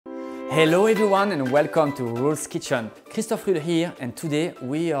Hello everyone and welcome to Rull's Kitchen. Christophe here, and today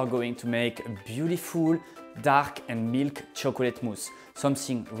we are going to make a beautiful dark and milk chocolate mousse.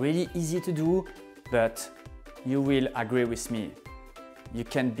 Something really easy to do, but you will agree with me. You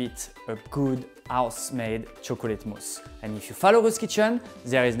can beat a good house-made chocolate mousse. And if you follow Rull's Kitchen,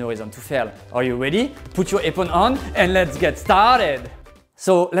 there is no reason to fail. Are you ready? Put your apron on and let's get started.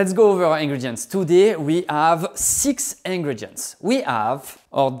 So let's go over our ingredients. Today we have 6 ingredients. We have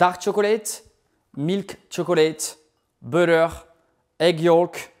our dark chocolate, milk chocolate, butter, egg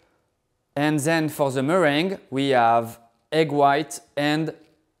yolk, and then for the meringue we have egg white and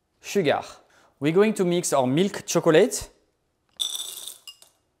sugar. We're going to mix our milk chocolate,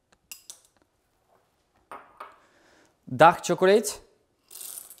 dark chocolate,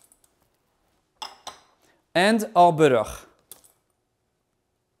 and our butter.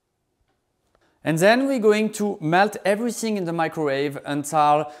 And then we're going to melt everything in the microwave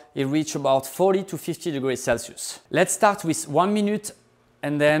until it reaches about 40 to 50 degrees Celsius. Let's start with 1 minute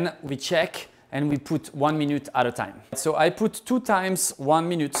and then we check and we put 1 minute at a time. So I put 2 times 1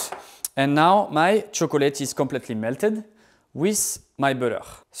 minute and now my chocolate is completely melted with my butter.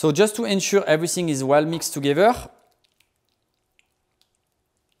 So just to ensure everything is well mixed together,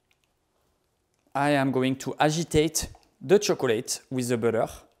 I am going to agitate the chocolate with the butter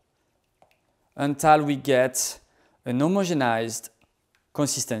until we get an homogenized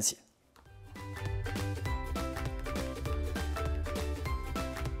consistency.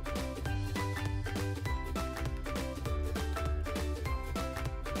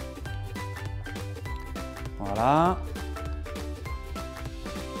 Voilà.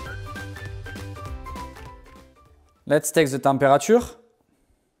 Let's take the temperature.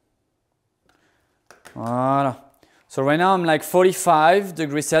 Voilà. So right now I'm like 45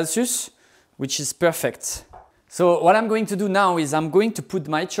 degrees Celsius, which is perfect. So what I'm going to do now is I'm going to put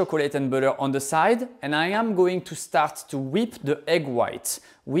my chocolate and butter on the side and I am going to start to whip the egg white.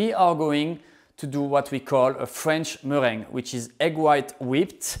 We are going to do what we call a French meringue, which is egg white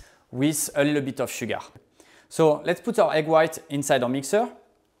whipped with a little bit of sugar. So let's put our egg white inside our mixer.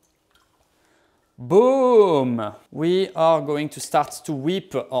 Boom! We are going to start to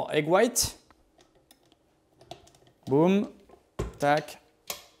whip our egg white. Boom, tack.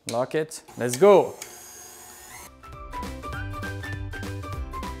 Lock it. Let's go.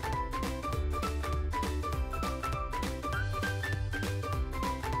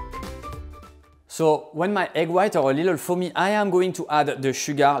 So when my egg white are a little foamy, I am going to add the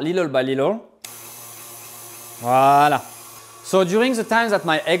sugar little by little. Voila. So during the time that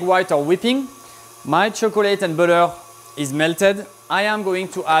my egg white are whipping, my chocolate and butter is melted. I am going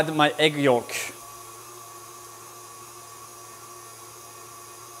to add my egg yolk.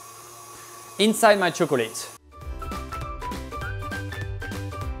 Inside my chocolate.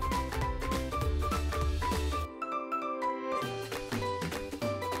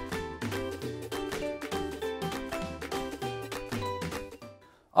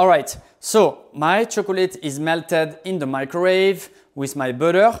 All right, so my chocolate is melted in the microwave with my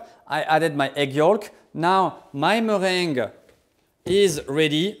butter. I added my egg yolk. Now my meringue is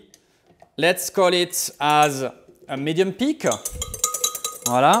ready. Let's call it as a medium peak.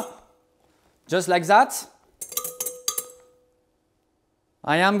 Voilà. Just like that.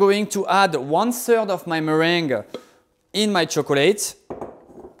 I am going to add 1/3 of my meringue in my chocolate.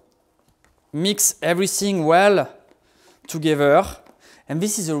 Mix everything well together. And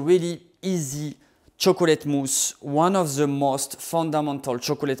this is a really easy chocolate mousse, one of the most fundamental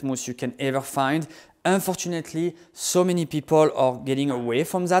chocolate mousse you can ever find. Unfortunately, so many people are getting away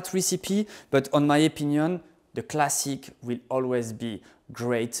from that recipe, but on my opinion, the classic will always be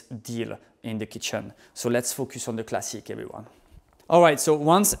great deal in the kitchen. So let's focus on the classic, everyone. All right, so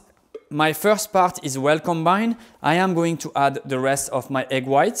once my first part is well combined, I am going to add the rest of my egg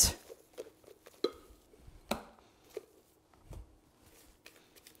white.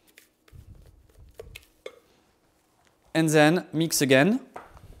 And then mix again,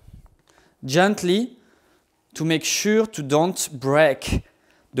 gently, to make sure to don't break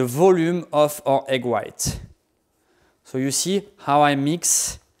the volume of our egg white. So you see how I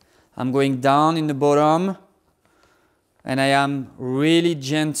mix. I'm going down in the bottom and I am really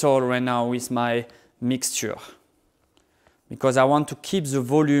gentle right now with my mixture because I want to keep the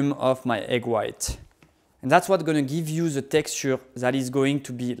volume of my egg white. And that's what's going to give you the texture that is going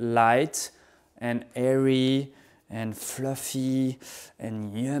to be light and airy and fluffy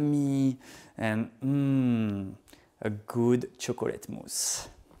and yummy and a good chocolate mousse.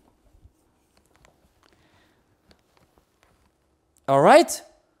 All right.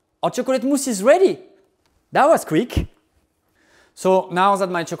 Our chocolate mousse is ready. That was quick. So now that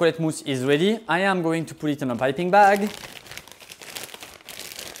my chocolate mousse is ready, I am going to put it in a piping bag.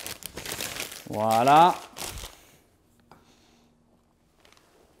 Voila.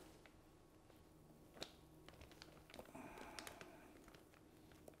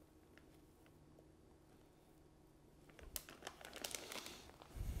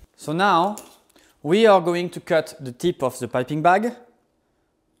 So now we are going to cut the tip of the piping bag.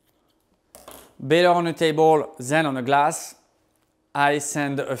 Better on a table than on a glass. I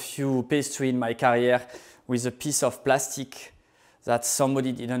send a few pastry in my career with a piece of plastic that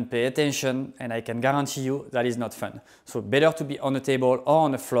somebody didn't pay attention, and I can guarantee you that is not fun. So better to be on a table or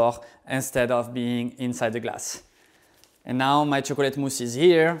on the floor instead of being inside the glass. And now my chocolate mousse is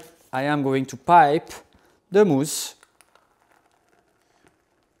here. I am going to pipe the mousse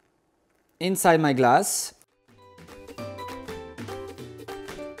inside my glass.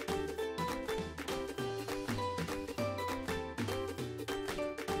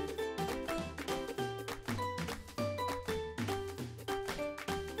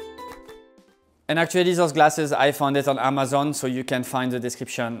 And actually those glasses, I found it on Amazon, so you can find the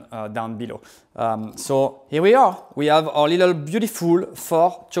description down below. So here we are. We have our little beautiful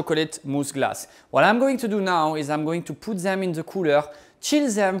 4 chocolate mousse glass. What I'm going to do now is I'm going to put them in the cooler, chill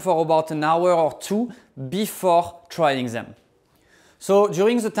them for about an hour or 2 before trying them. So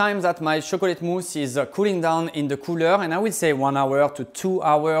during the time that my chocolate mousse is cooling down in the cooler, and I will say 1 hour to 2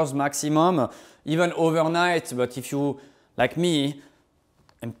 hours maximum, even overnight, but if you, like me,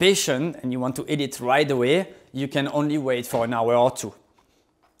 impatient and you want to eat it right away, you can only wait for an hour or 2.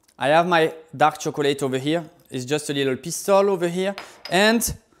 I have my dark chocolate over here. It's just a little pistol over here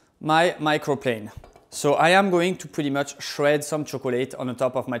and my microplane. So I am going to pretty much shred some chocolate on the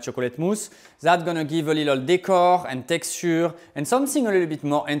top of my chocolate mousse. That's gonna give a little decor and texture and something a little bit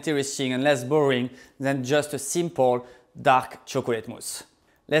more interesting and less boring than just a simple dark chocolate mousse.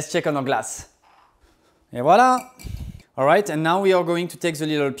 Let's check on our glass. Et voilà! All right, and now we are going to take the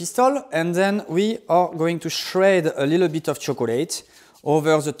little pistol and then we are going to shred a little bit of chocolate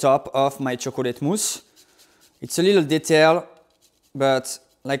over the top of my chocolate mousse. It's a little detail, but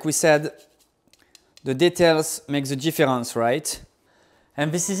like we said, the details make the difference, right?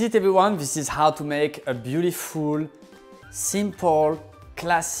 And this is it, everyone. This is how to make a beautiful, simple,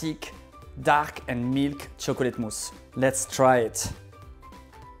 classic, dark and milk chocolate mousse. Let's try it.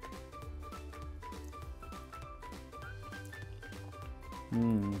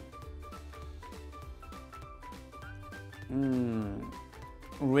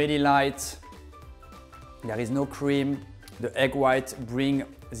 Really light. There is no cream. The egg white brings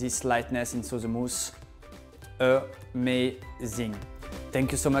this lightness into the mousse. Amazing.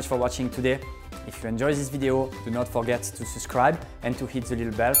 Thank you so much for watching today. If you enjoyed this video, do not forget to subscribe and to hit the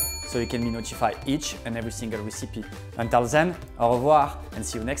little bell so you can be notified each and every single recipe. Until then, au revoir and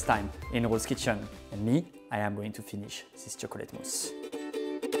see you next time in Rull's Kitchen. And me, I am going to finish this chocolate mousse.